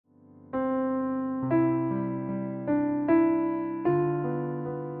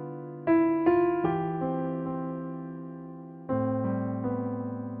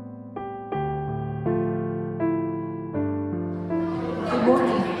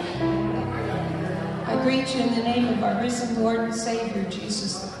greet you in the name of our risen Lord and Savior,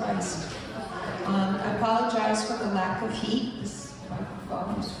 Jesus the Christ. I apologize for the lack of heat. This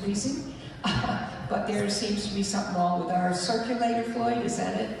microphone is freezing. But there seems to be something wrong with our circulator, Floyd. Is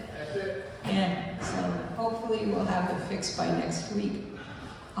that it? That's it. Yeah, so hopefully we'll have it fixed by next week.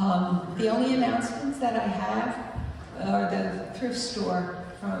 The only announcements that I have are the thrift store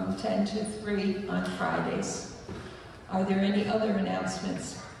from 10 to 3 on Fridays. Are there any other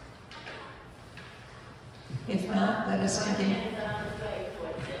announcements? If not, let us begin.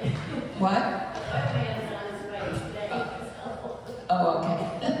 What? Oh,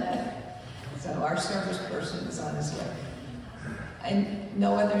 okay. So our service person is on his way. And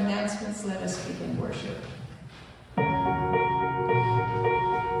no other announcements, let us begin worship.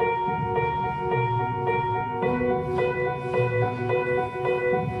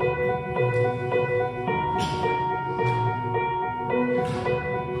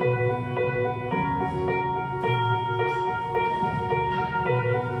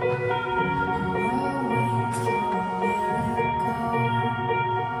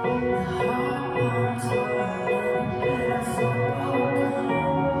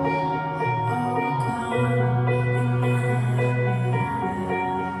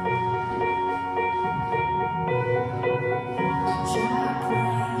 Try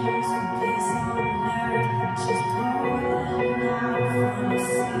praying,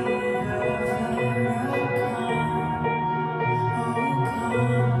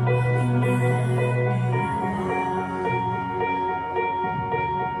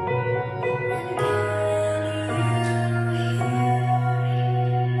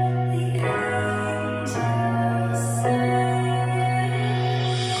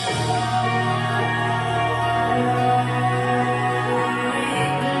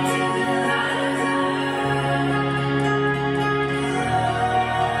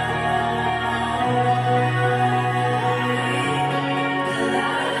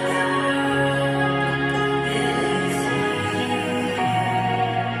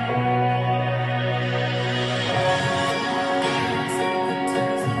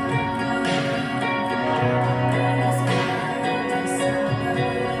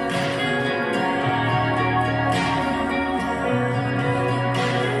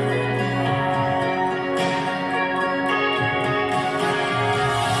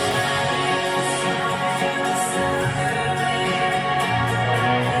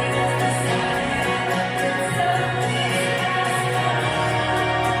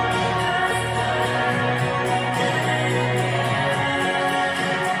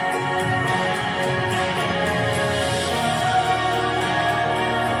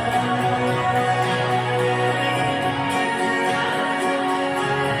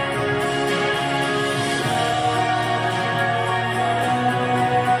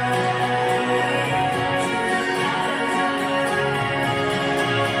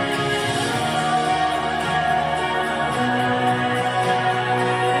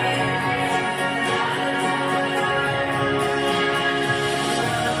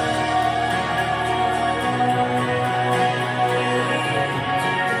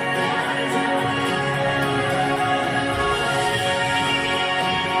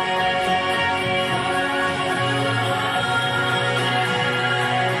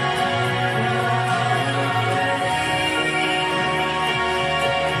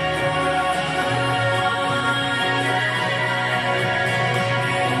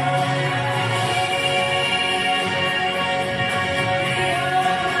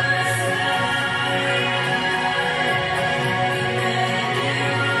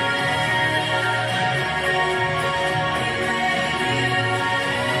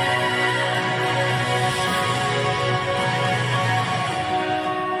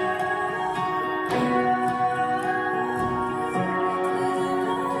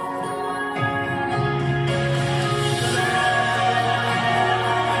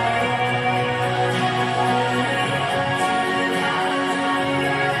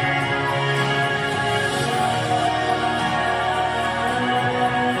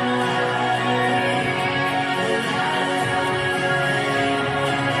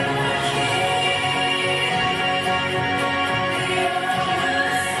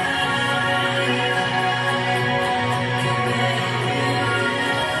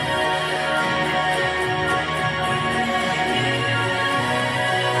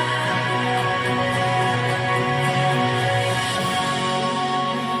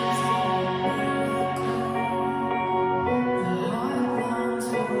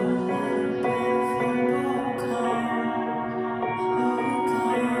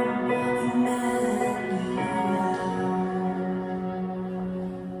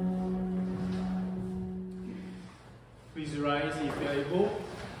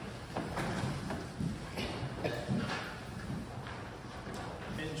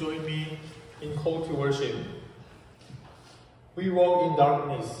 call to worship. We walk in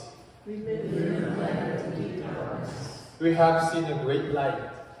darkness. We live in the light of deep darkness. We have seen a great light.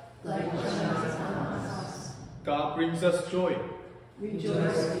 Light shines upon us. God brings us joy.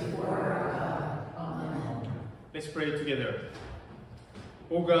 Rejoice before our God. Amen. Let's pray together.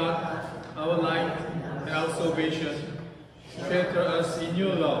 O God, our light and our salvation, shelter us in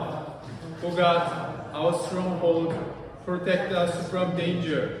your love. O God, our stronghold, protect us from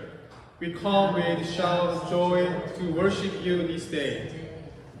danger. We come with shouts of joy to worship you this day.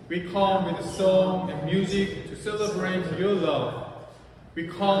 We come with song and music to celebrate your love. We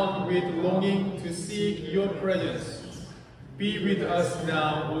come with longing to seek your presence. Be with us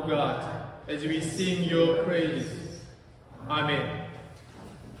now, O God, as we sing your praises. Amen.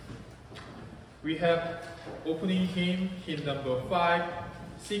 We have opening hymn number 5,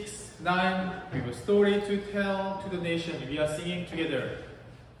 6, 9. We have a story to tell to the nation. We are singing together.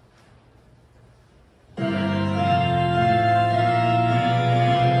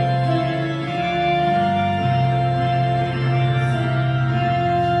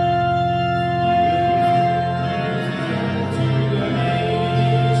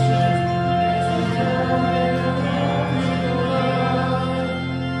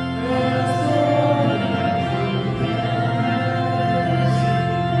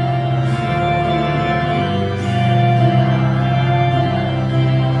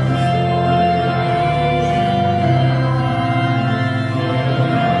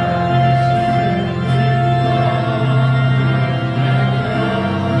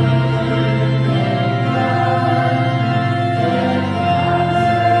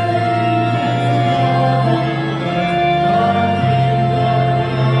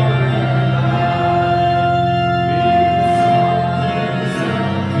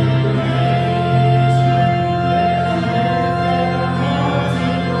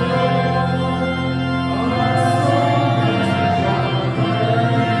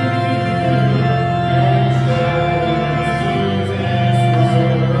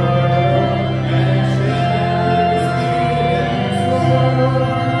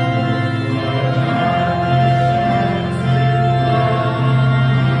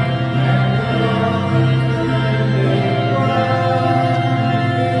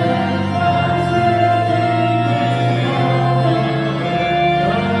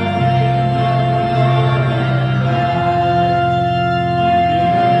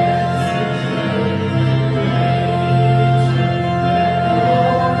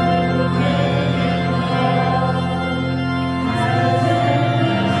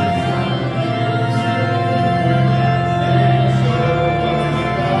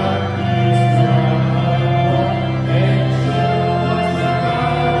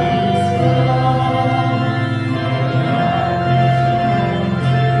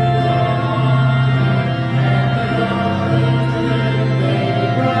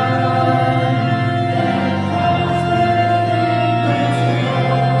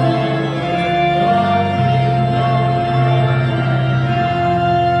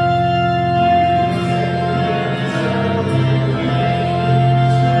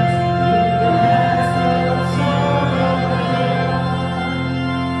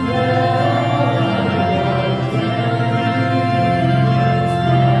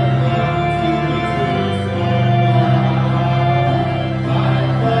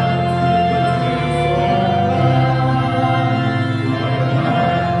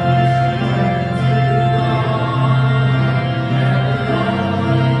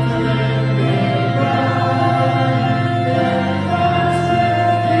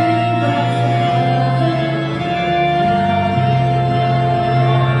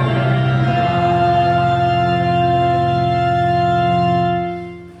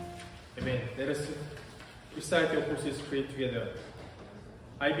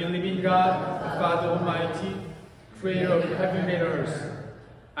 I believe in God, the Father Almighty, creator of heaven and earth.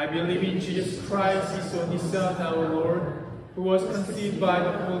 I believe in Jesus Christ, His only Son, our Lord, who was conceived by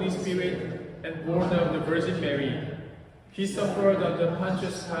the Holy Spirit and born of the Virgin Mary. He suffered under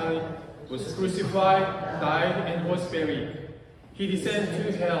Pontius Pilate, was crucified, died, and was buried. He descended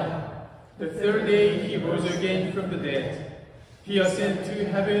to hell. The third day he rose again from the dead. He ascended to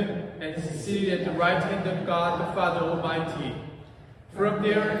heaven and is seated at the right hand of God the Father Almighty. From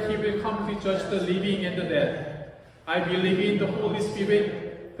there he will come to judge the living and the dead. I believe in the Holy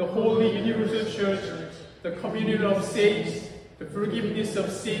Spirit, the holy universal church, the communion of saints, the forgiveness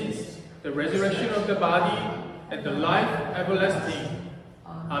of sins, the resurrection of the body, and the life everlasting.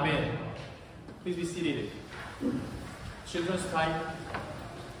 Amen. Please be seated. Children's time.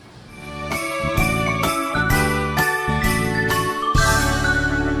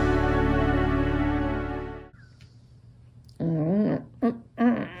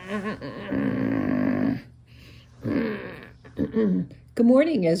 Good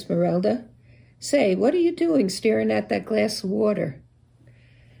morning, Esmeralda. Say, what are you doing staring at that glass of water?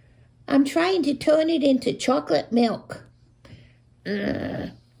 I'm trying to turn it into chocolate milk.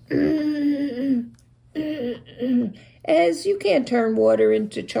 Ez, you can't turn water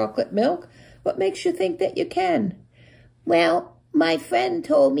into chocolate milk. What makes you think that you can? Well, my friend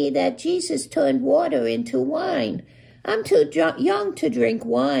told me that Jesus turned water into wine. I'm too young to drink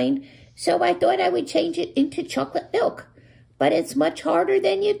wine, so I thought I would change it into chocolate milk. But it's much harder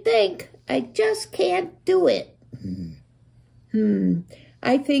than you'd think. I just can't do it.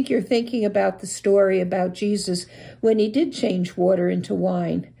 I think you're thinking about the story about Jesus when he did change water into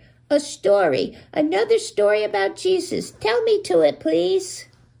wine. A story. Another story about Jesus. Tell me to it, please.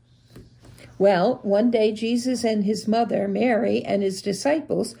 Well, one day Jesus and his mother, Mary, and his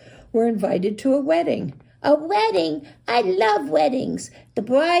disciples were invited to a wedding. A wedding? I love weddings. The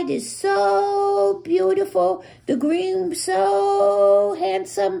bride is so beautiful. The groom so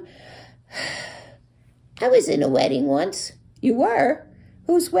handsome. I was in a wedding once. You were?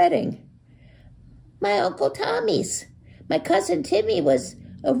 Whose wedding? My Uncle Tommy's. My cousin Timmy was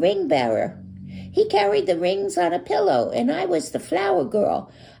a ring bearer. He carried the rings on a pillow, and I was the flower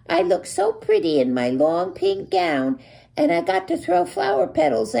girl. I looked so pretty in my long pink gown, and I got to throw flower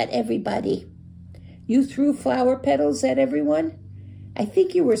petals at everybody. You threw flower petals at everyone? I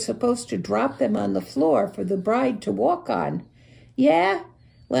think you were supposed to drop them on the floor for the bride to walk on. Yeah?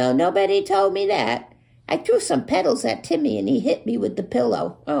 Well, nobody told me that. I threw some petals at Timmy, and he hit me with the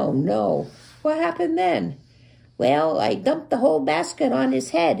pillow. Oh, no. What happened then? Well, I dumped the whole basket on his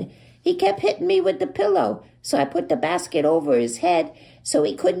head. He kept hitting me with the pillow, so I put the basket over his head so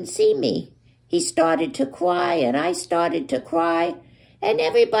he couldn't see me. He started to cry, and I started to cry, and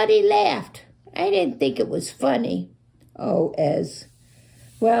everybody laughed. I didn't think it was funny. Oh, Ez.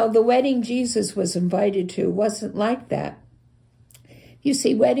 Well, the wedding Jesus was invited to wasn't like that. You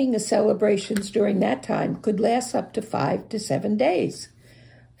see, wedding celebrations during that time could last up to 5 to 7 days.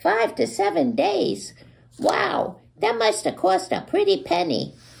 5 to 7 days? Wow, that must have cost a pretty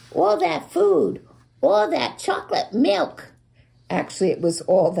penny. All that food, all that chocolate milk. Actually, it was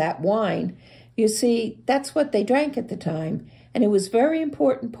all that wine. You see, that's what they drank at the time, and it was a very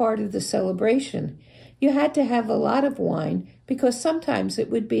important part of the celebration. You had to have a lot of wine because sometimes it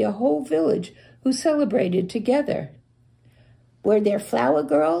would be a whole village who celebrated together. Were there flower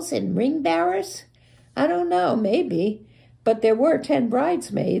girls and ring bearers? I don't know, maybe, but there were 10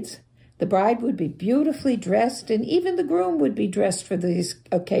 bridesmaids. The bride would be beautifully dressed, and even the groom would be dressed for this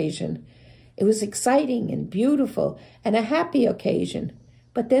occasion. It was exciting and beautiful and a happy occasion.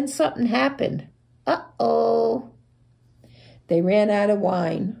 But then something happened. Uh-oh. They ran out of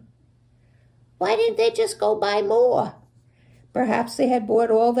wine. Why didn't they just go buy more? Perhaps they had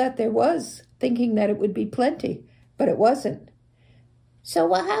bought all that there was, thinking that it would be plenty, but it wasn't. So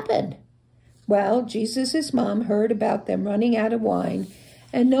what happened? Well, Jesus' mom heard about them running out of wine,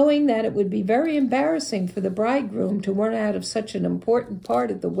 and knowing that it would be very embarrassing for the bridegroom to run out of such an important part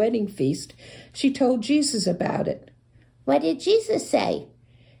of the wedding feast, she told Jesus about it. What did Jesus say?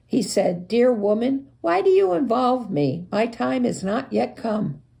 He said, "Dear woman, why do you involve me? My time has not yet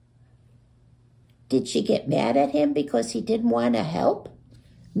come." Did she get mad at him because he didn't want to help?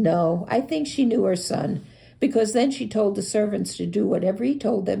 No, I think she knew her son, because then she told the servants to do whatever he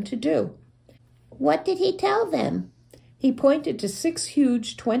told them to do. What did he tell them? He pointed to 6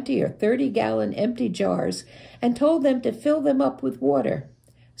 huge 20 or 30-gallon empty jars and told them to fill them up with water.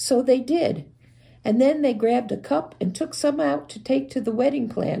 So they did. And then they grabbed a cup and took some out to take to the wedding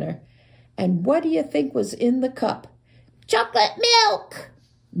planner. And what do you think was in the cup? Chocolate milk!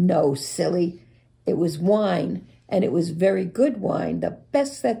 No, silly. It was wine, and it was very good wine, the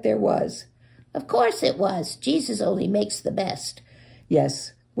best that there was. Of course it was. Jesus only makes the best.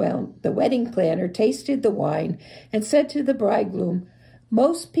 Yes. Well, the wedding planner tasted the wine and said to the bridegroom,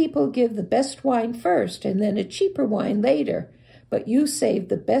 "Most people give the best wine first and then a cheaper wine later, but you saved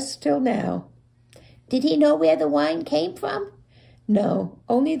the best till now." Did he know where the wine came from? No,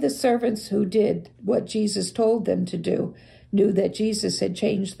 only the servants who did what Jesus told them to do knew that Jesus had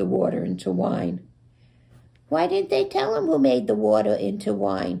changed the water into wine. Why didn't they tell him who made the water into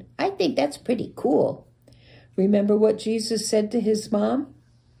wine? I think that's pretty cool. Remember what Jesus said to his mom?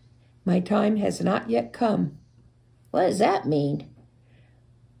 "My time has not yet come." What does that mean?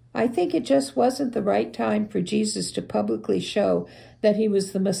 I think it just wasn't the right time for Jesus to publicly show that he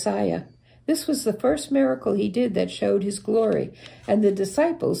was the Messiah. This was the first miracle he did that showed his glory, and the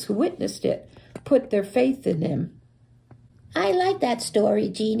disciples who witnessed it put their faith in him. I like that story,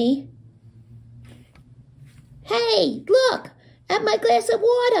 Jeannie. Hey, look! At my glass of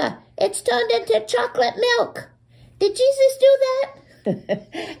water! It's turned into chocolate milk! Did Jesus do that?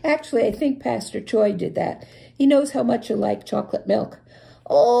 Actually, I think Pastor Choi did that. He knows how much you like chocolate milk.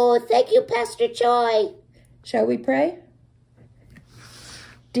 Oh, thank you, Pastor Choi. Shall we pray?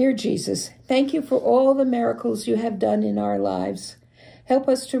 Dear Jesus, thank you for all the miracles you have done in our lives. Help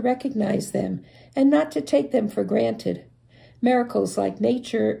us to recognize them and not to take them for granted. Miracles like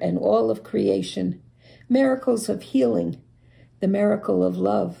nature and all of creation. Miracles of healing. The miracle of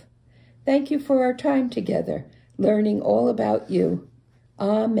love. Thank you for our time together, learning all about you.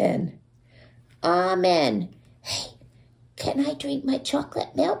 Amen. Amen. Hey, can I drink my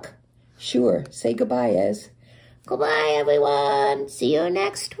chocolate milk? Sure. Say goodbye, Ez. Goodbye, everyone. See you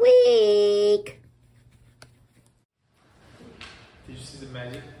next week. Did you see the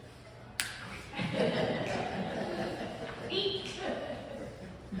magic?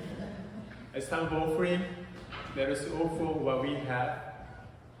 As time of offering, let us offer what we have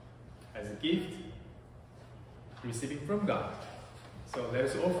as a gift, receiving from God. So let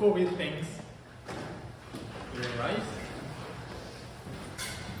us offer with thanks. You will rise.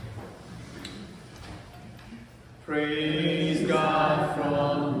 Praise God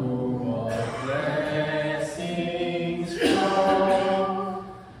from whom all blessings flow.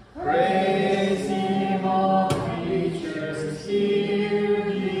 Praise Him, all creatures here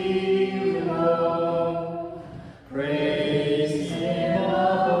below. Praise Him,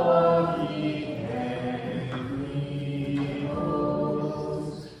 all ye heavenly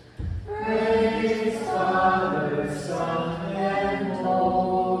hosts. Praise Father, Son, and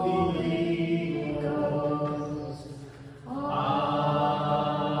Holy Ghost. Amen.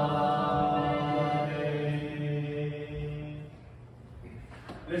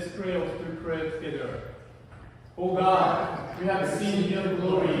 Let's pray of the prayer together. O God, we have seen your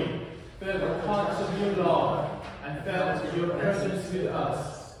glory, felt the touch of your love, and felt your presence with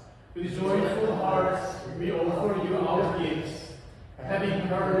us. With joyful hearts, we offer you our gifts. Having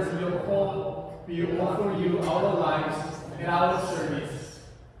heard your call, we offer you our lives and our service.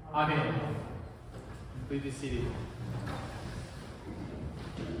 Amen. Please be seated.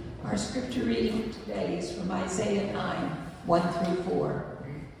 Our scripture reading today is from Isaiah 9, 1 through 4.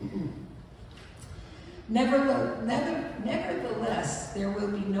 Nevertheless, there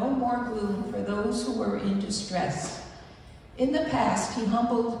will be no more gloom for those who are in distress. In the past, he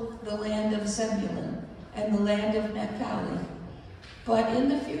humbled the land of Zebulun and the land of Naphtali. But in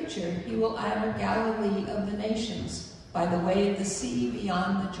the future, he will honor Galilee of the nations by the way of the sea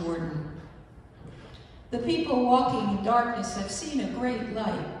beyond the Jordan. The people walking in darkness have seen a great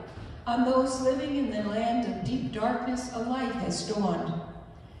light. On those living in the land of deep darkness, a light has dawned.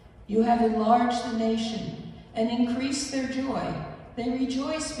 You have enlarged the nation and increased their joy. They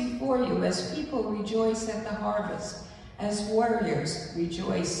rejoice before you as people rejoice at the harvest, as warriors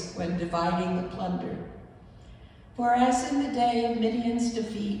rejoice when dividing the plunder. For as in the day of Midian's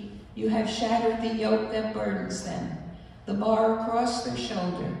defeat, you have shattered the yoke that burdens them, the bar across their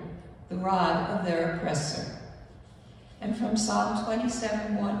shoulder, the rod of their oppressor. And from Psalm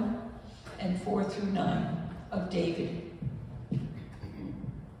 27, 1 and 4 through 9 of David.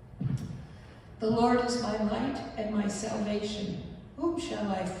 The Lord is my light and my salvation. Whom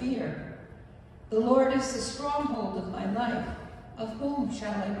shall I fear? The Lord is the stronghold of my life. Of whom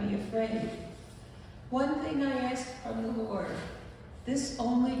shall I be afraid? One thing I ask from the Lord, this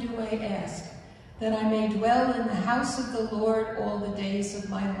only do I ask, that I may dwell in the house of the Lord all the days of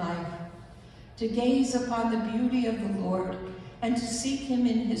my life, to gaze upon the beauty of the Lord and to seek him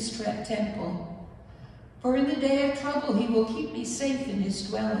in his temple. For in the day of trouble he will keep me safe in his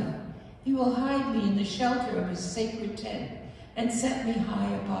dwelling. He will hide me in the shelter of his sacred tent and set me high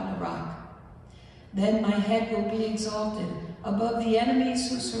upon a rock. Then my head will be exalted above the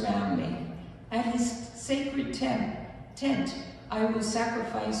enemies who surround me. At his sacred tent I will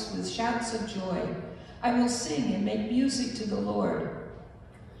sacrifice with shouts of joy. I will sing and make music to the Lord.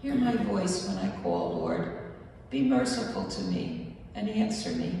 Hear my voice when I call, Lord. Be merciful to me and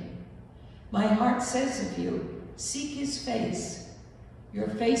answer me. My heart says of you, seek his face. Your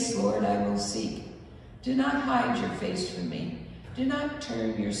face, Lord, I will seek. Do not hide your face from me. Do not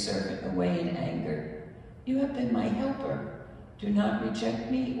turn your servant away in anger. You have been my helper. Do not reject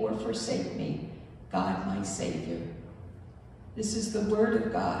me or forsake me, God, my Savior. This is the word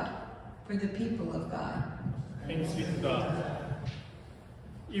of God for the people of God. Thanks be to God.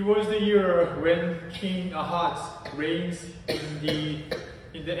 It was the year when King Ahaz reigns in the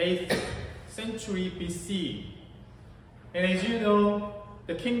 8th century BC. And as you know,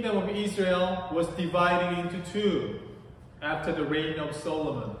 the kingdom of Israel was divided into two after the reign of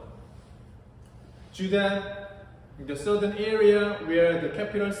Solomon. Judah, in the southern area where the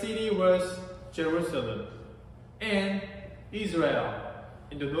capital city was Jerusalem, and Israel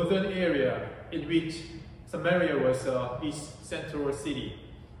in the northern area, in which Samaria was its central city.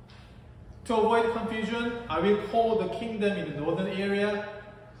 To avoid confusion, I will call the kingdom in the northern area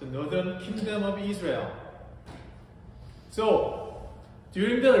the northern kingdom of Israel. So,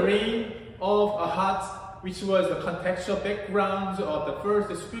 during the reign of Ahaz, which was the contextual background of the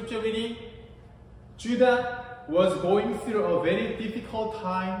first scripture reading, Judah was going through a very difficult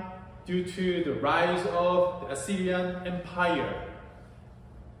time due to the rise of the Assyrian Empire.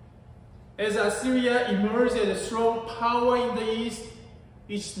 As Assyria emerged as a strong power in the east,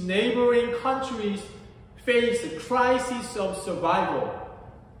 its neighboring countries faced a crisis of survival.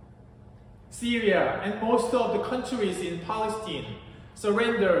 Syria and most of the countries in Palestine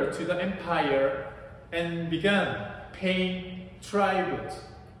surrendered to the empire and began paying tribute.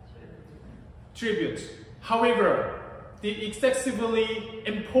 However, the excessively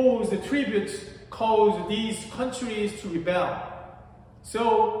imposed tributes caused these countries to rebel.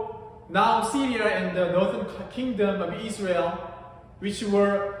 So now Syria and the northern kingdom of Israel, which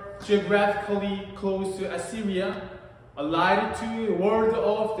were geographically close to Assyria, allied to ward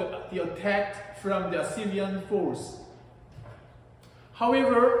off the attack from the Assyrian force.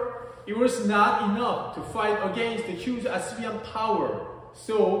 However, it was not enough to fight against the huge Assyrian power,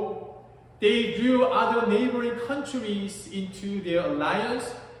 so they drew other neighboring countries into their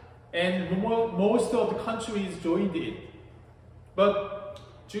alliance, and most of the countries joined it. But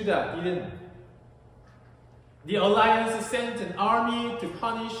Judah didn't. The alliance sent an army to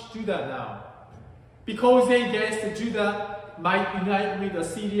punish Judah now. Because they guessed Judah might unite with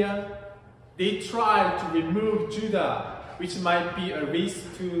Assyria, they tried to remove Judah, which might be a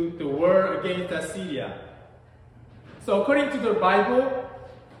risk to the war against Assyria. So according to the Bible,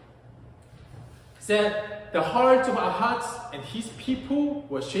 said the heart of Ahaz and his people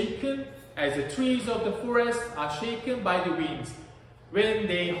were shaken as the trees of the forest are shaken by the winds, when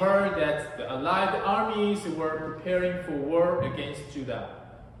they heard that the allied armies were preparing for war against Judah.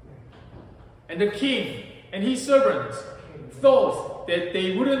 And the king and his servants thought that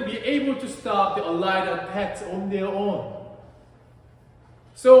they wouldn't be able to stop the allied attacks on their own.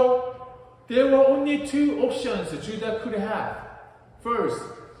 So there were only two options Judah could have. First,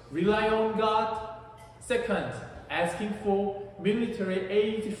 rely on God. Second, asking for military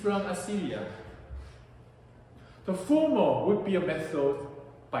aid from Assyria. The former would be a method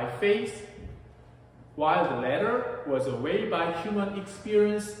by faith, while the latter was a way by human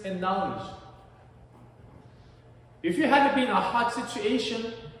experience and knowledge. If you had been in a hard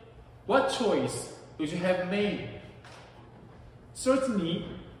situation, what choice would you have made? Certainly,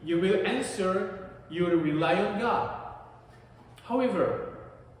 you will answer you will rely on God. However,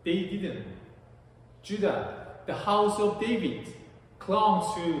 they didn't. Judah, the house of David,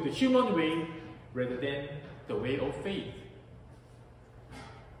 clung to the human way rather than the way of faith.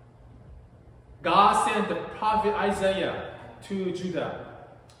 God sent the prophet Isaiah to Judah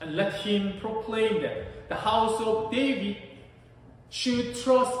and let him proclaim that the house of David should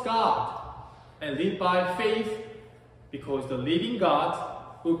trust God and live by faith, because the living God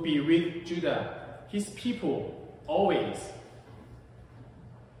would be with Judah, his people, always.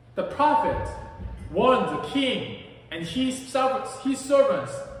 The prophet warned the king and his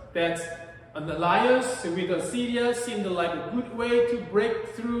servants that an alliance with Assyria seemed like a good way to break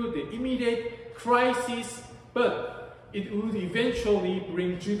through the immediate crisis, but it would eventually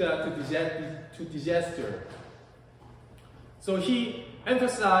bring Judah to disaster. So he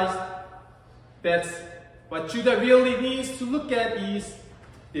emphasized that what Judah really needs to look at is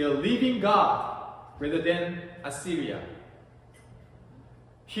their living God rather than Assyria.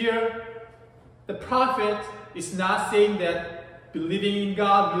 Here, the prophet is not saying that believing in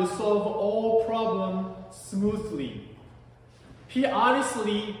God will solve all problems smoothly. He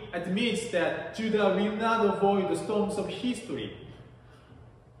honestly admits that Judah will not avoid the storms of history.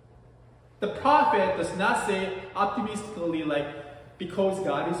 The prophet does not say optimistically like, because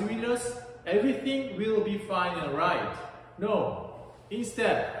God is with us, everything will be fine and right. No.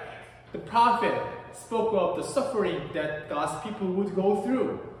 Instead, the prophet spoke of the suffering that God's people would go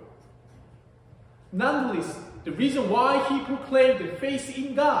through. Nonetheless, the reason why he proclaimed the faith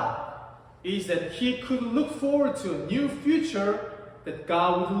in God is that he could look forward to a new future that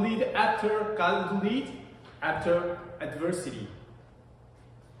God would lead after adversity.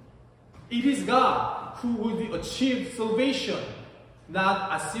 It is God who would achieve salvation,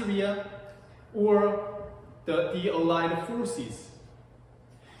 not Assyria or the allied forces.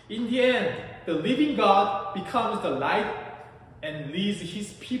 In the end, the living God becomes the light and leads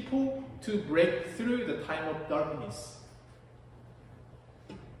his people to break through the time of darkness.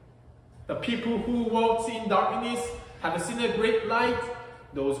 The people who walk in darkness have seen a great light.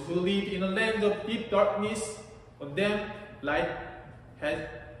 Those who live in a land of deep darkness, on them light has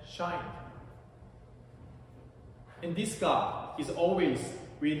shined. And this God is always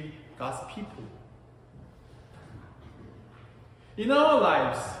with God's people. In our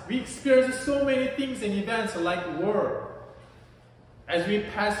lives, we experience so many things and events like war. As we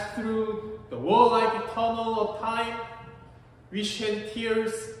pass through the war-like tunnel of time, we shed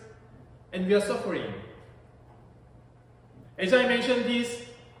tears and we are suffering. As I mentioned this,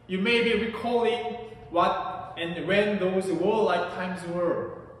 you may be recalling what and when those war-like times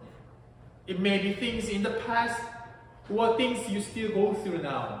were. It may be things in the past or things you still go through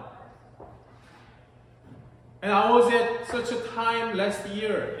now. And I was at such a time last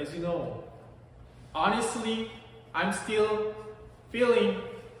year, as you know. Honestly, I'm still feeling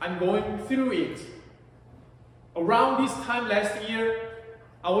I'm going through it. Around this time last year,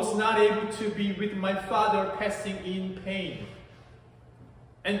 I was not able to be with my father passing in pain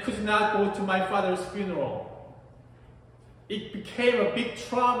and could not go to my father's funeral. It became a big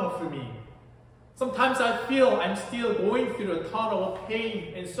trauma for me. Sometimes I feel I'm still going through a tunnel of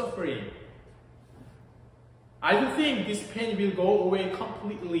pain and suffering. I don't think this pain will go away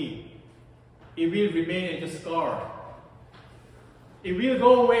completely. It will remain as a scar. It will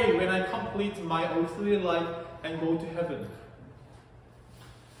go away when I complete my earthly life and go to heaven.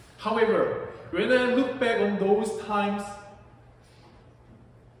 However, when I look back on those times,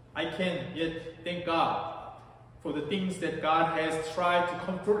 I can yet thank God for the things that God has tried to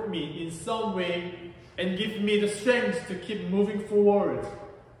comfort me in some way and give me the strength to keep moving forward.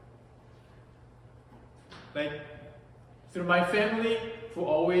 Like through my family, who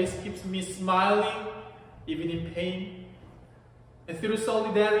always keeps me smiling even in pain, and through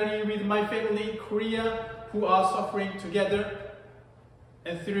solidarity with my family in Korea who are suffering together,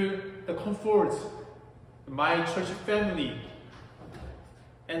 and through the comfort of my church family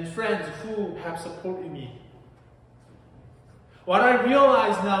and friends who have supported me. What I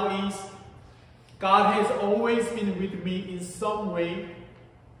realize now is God has always been with me in some way,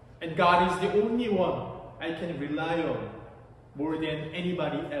 and God is the only one I can rely on more than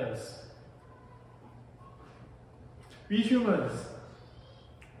anybody else. We humans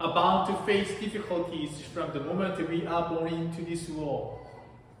are bound to face difficulties from the moment we are born into this world.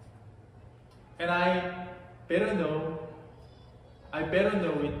 And I better know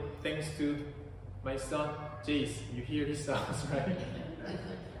it thanks to my son, Jace. You hear his sounds, right?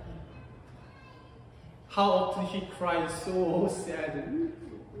 How often he cries so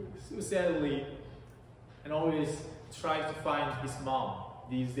sadly, and always tries to find his mom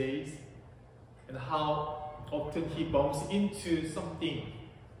these days, and how often he bumps into something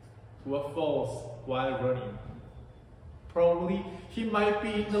or falls while running. Probably he might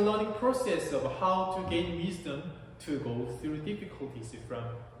be in the learning process of how to gain wisdom to go through difficulties from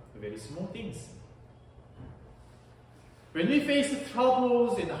very small things. When we face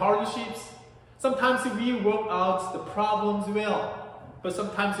troubles and hardships, sometimes we work out the problems well, but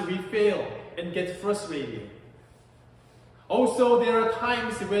sometimes we fail and get frustrated. Also, there are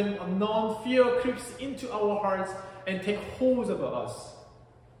times when unknown fear creeps into our hearts and takes hold of us.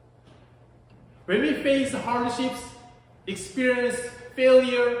 When we face hardships, experience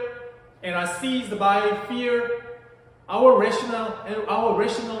failure, and are seized by fear, our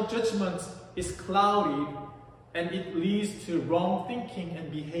rational judgment is clouded, and it leads to wrong thinking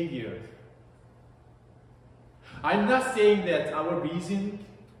and behavior. I'm not saying that our reason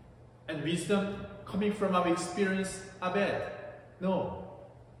and wisdom coming from our experience are bad. No.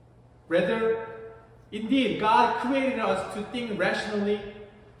 Rather, indeed, God created us to think rationally,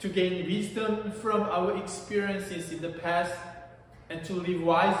 to gain wisdom from our experiences in the past, and to live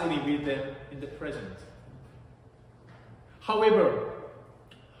wisely with them in the present. However,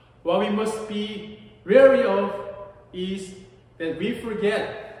 what we must be wary of is that we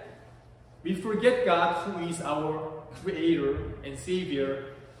forget God, who is our Creator and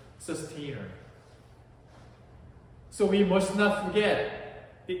Savior, Sustainer. So we must not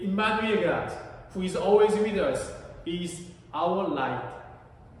forget that Emmanuel God, who is always with us, is our light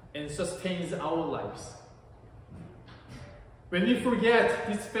and sustains our lives. When we forget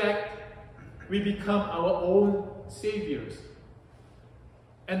this fact, we become our own saviors.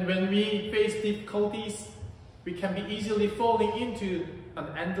 And when we face difficulties, we can be easily falling into an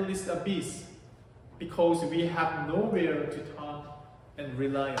endless abyss because we have nowhere to turn and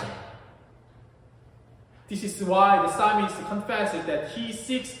rely on. This is why the psalmist confesses that he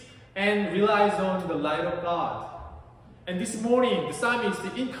seeks and relies on the light of God. And this morning, the psalmist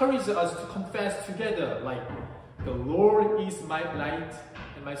encourages us to confess together, like, the Lord is my light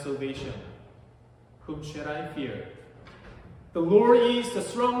and my salvation. Whom shall I fear? The Lord is the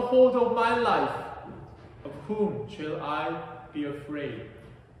stronghold of my life. Of whom shall I be afraid?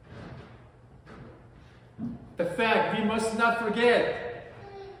 The fact we must not forget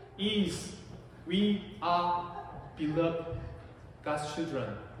is we are beloved God's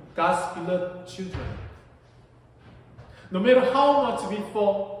children, God's beloved children. No matter how much we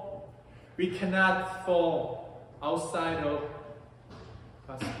fall, we cannot fall outside of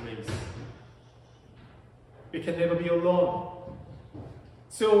God's grace. We can never be alone.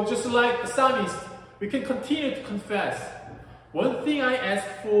 So just like the psalmist, we can continue to confess. One thing I ask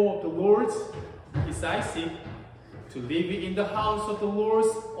for the Lord is I seek to live in the house of the Lord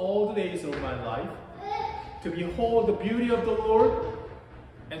all the days of my life, to behold the beauty of the Lord,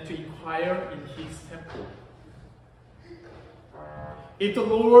 and to inquire in His temple. If the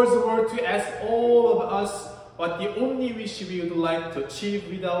Lord were to ask all of us what the only wish we would like to achieve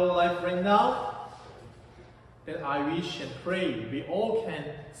with our life right now, then I wish and pray we all can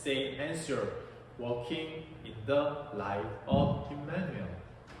say and answer, walking in the light of Emmanuel.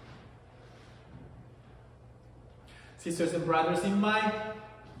 Sisters and brothers in my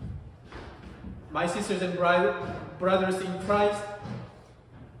sisters and brothers in Christ,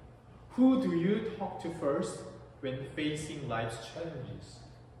 who do you talk to first when facing life's challenges?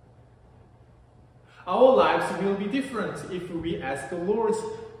 Our lives will be different if we ask the Lord,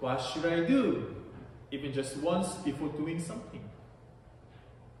 what should I do? Even just once before doing something.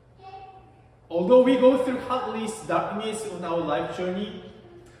 Although we go through countless darkness on our life journey,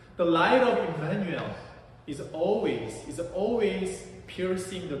 the light of Emmanuel is always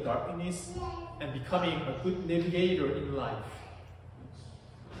piercing the darkness and becoming a good navigator in life.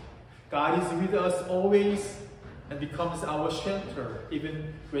 God is with us always and becomes our shelter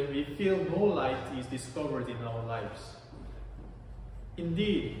even when we feel no light is discovered in our lives.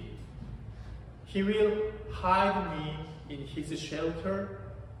 Indeed, He will hide me in His shelter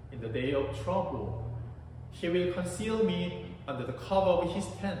in the day of trouble. He will conceal me under the cover of His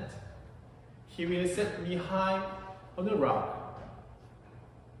tent. He will set me high on a rock.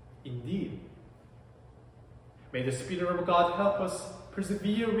 Indeed, may the Spirit of God help us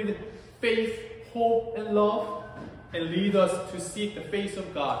persevere with faith, hope, and love, and lead us to seek the face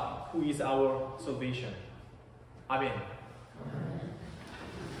of God, who is our salvation. Amen.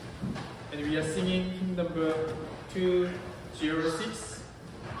 And we are singing hymn number 206.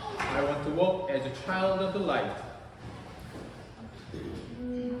 I want to walk as a child of the light.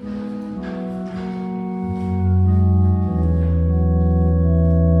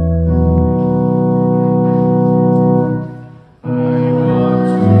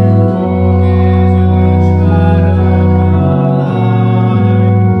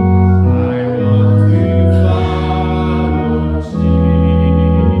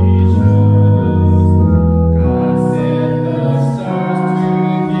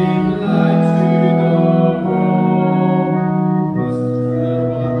 Light to the world.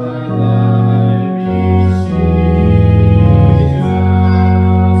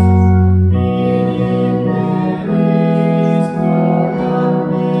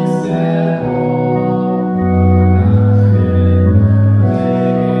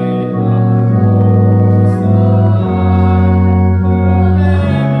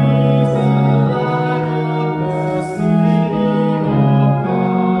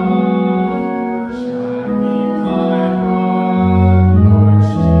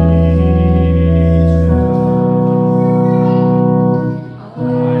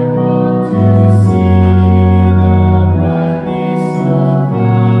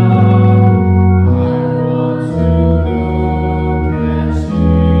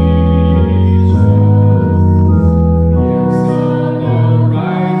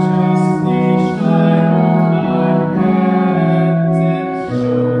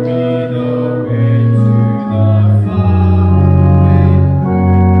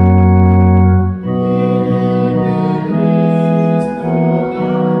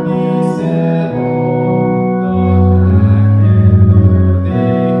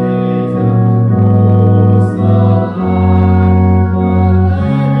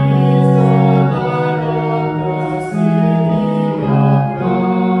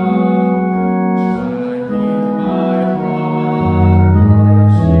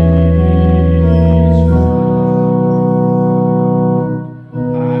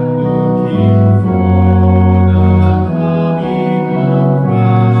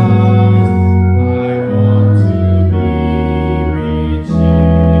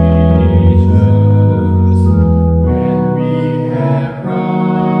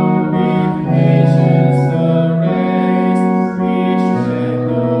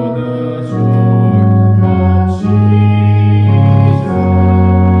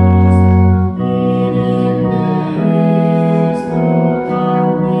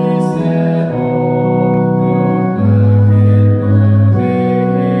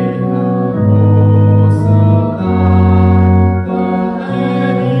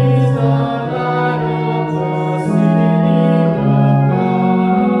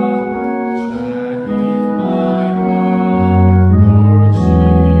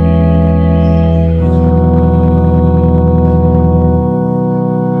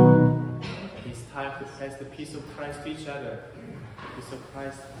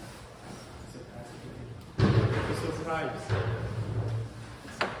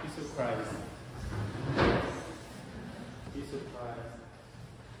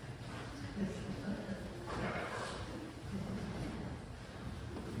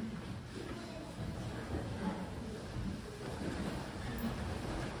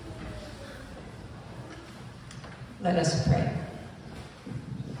 Let us pray.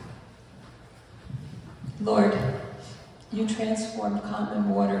 Lord, you transformed common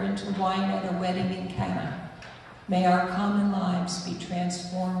water into wine at a wedding in Cana. May our common lives be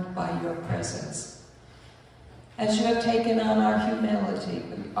transformed by your presence. As you have taken on our humanity,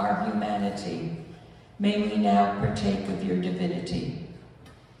 may we now partake of your divinity.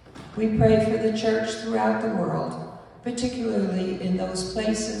 We pray for the church throughout the world, particularly in those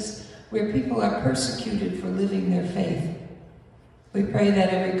places where people are persecuted for living their faith. We pray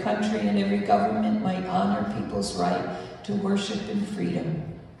that every country and every government might honor people's right to worship in freedom.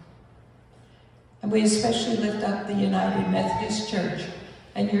 And we especially lift up the United Methodist Church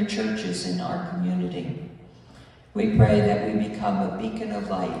and your churches in our community. We pray that we become a beacon of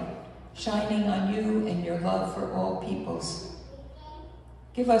light, shining on you and your love for all peoples.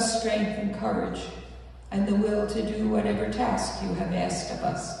 Give us strength and courage and the will to do whatever task you have asked of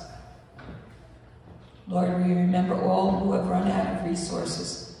us. Lord, we remember all who have run out of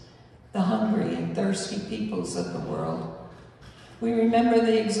resources, the hungry and thirsty peoples of the world. We remember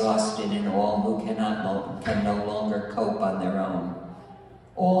the exhausted and all who can no longer cope on their own,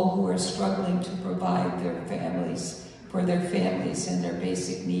 all who are struggling to provide for their families and their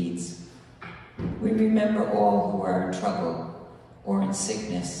basic needs. We remember all who are in trouble or in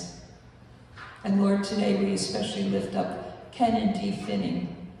sickness. And Lord, today we especially lift up Ken and Dee Finning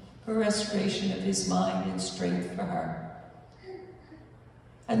for restoration of his mind and strength for her.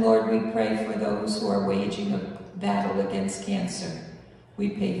 And Lord, we pray for those who are waging a battle against cancer. We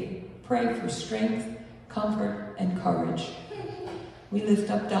pray for strength, comfort, and courage. We lift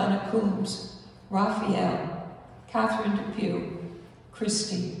up Donna Coombs, Raphael, Catherine Depew,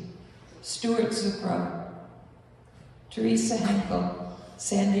 Christy, Stuart Zucro, Teresa Henkel,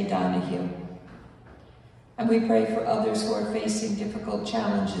 Sandy Donahue. And we pray for others who are facing difficult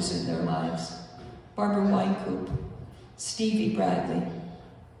challenges in their lives. Barbara Weinkoop, Stevie Bradley,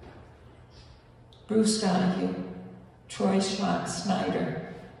 Bruce Donahue, Troy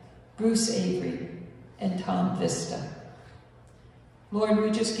Snyder, Bruce Avery, and Tom Vista. Lord,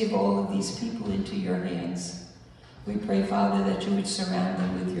 we just give all of these people into your hands. We pray, Father, that you would surround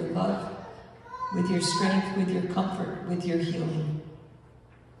them with your love, with your strength, with your comfort, with your healing.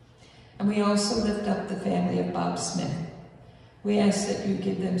 And we also lift up the family of Bob Smith. We ask that you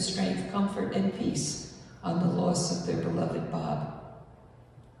give them strength, comfort, and peace on the loss of their beloved Bob.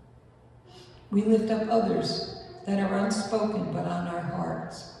 We lift up others that are unspoken but on our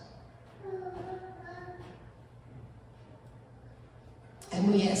hearts.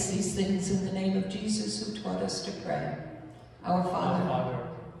 And we ask these things in the name of Jesus, who taught us to pray. Our Father,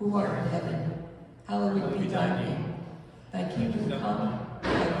 who art in heaven, hallowed be thy name. Thy kingdom come,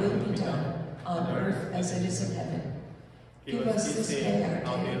 thy will be done, on earth as it is in heaven. Give us this day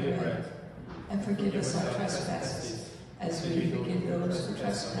our daily bread, and forgive us our trespasses, as we forgive those who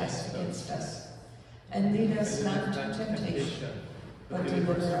trespass against us. And lead us not into temptation, but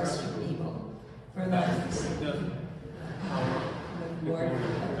deliver us from evil. For thine is the kingdom, the power, and the glory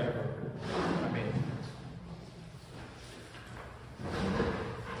forever. Amen.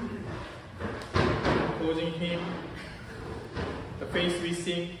 Closing hymn, The Faith We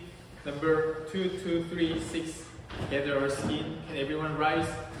Sing, number 2236, Gather Our Skin. Can everyone rise?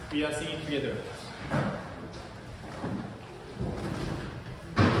 We are singing together.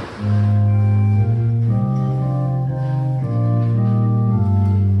 Dream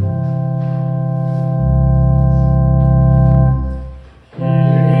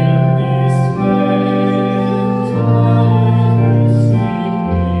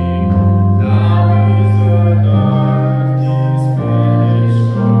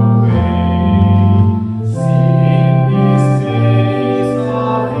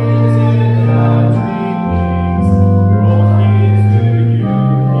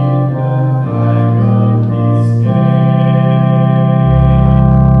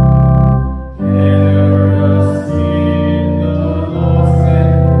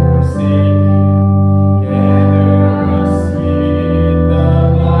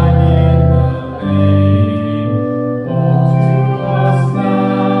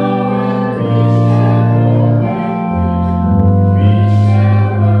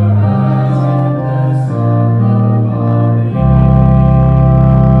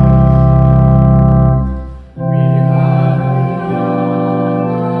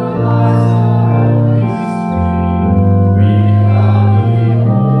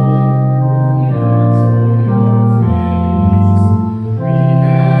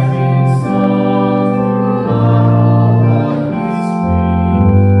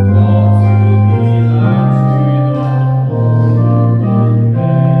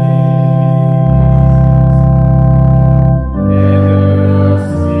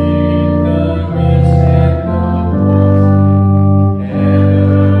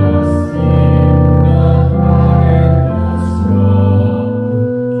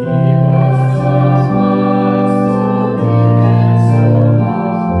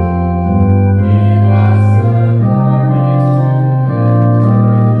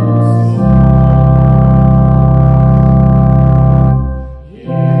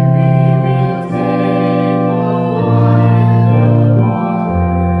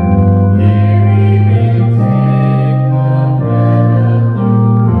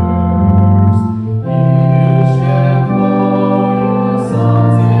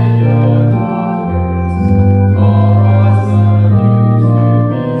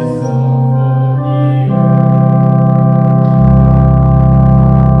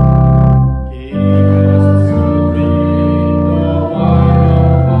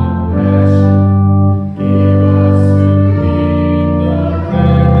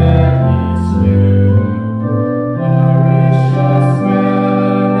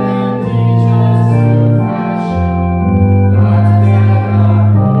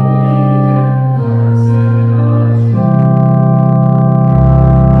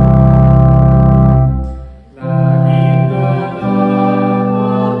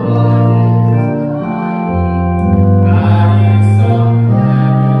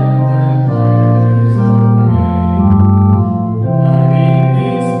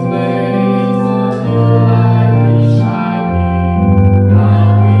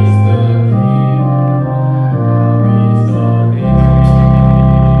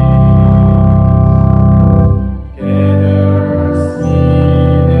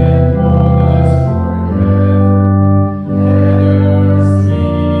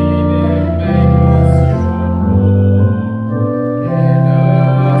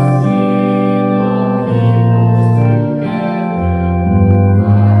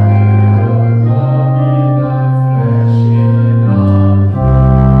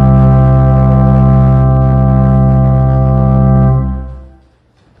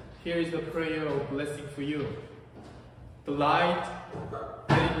Here is the prayer of blessing for you. The light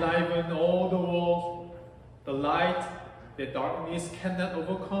that enlivens all the world, the light that darkness cannot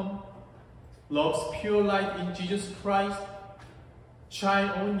overcome, love's pure light in Jesus Christ, shine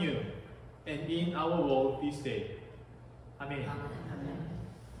on you and in our world this day. Amen.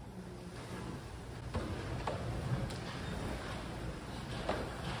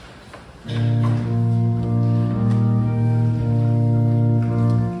 Amen.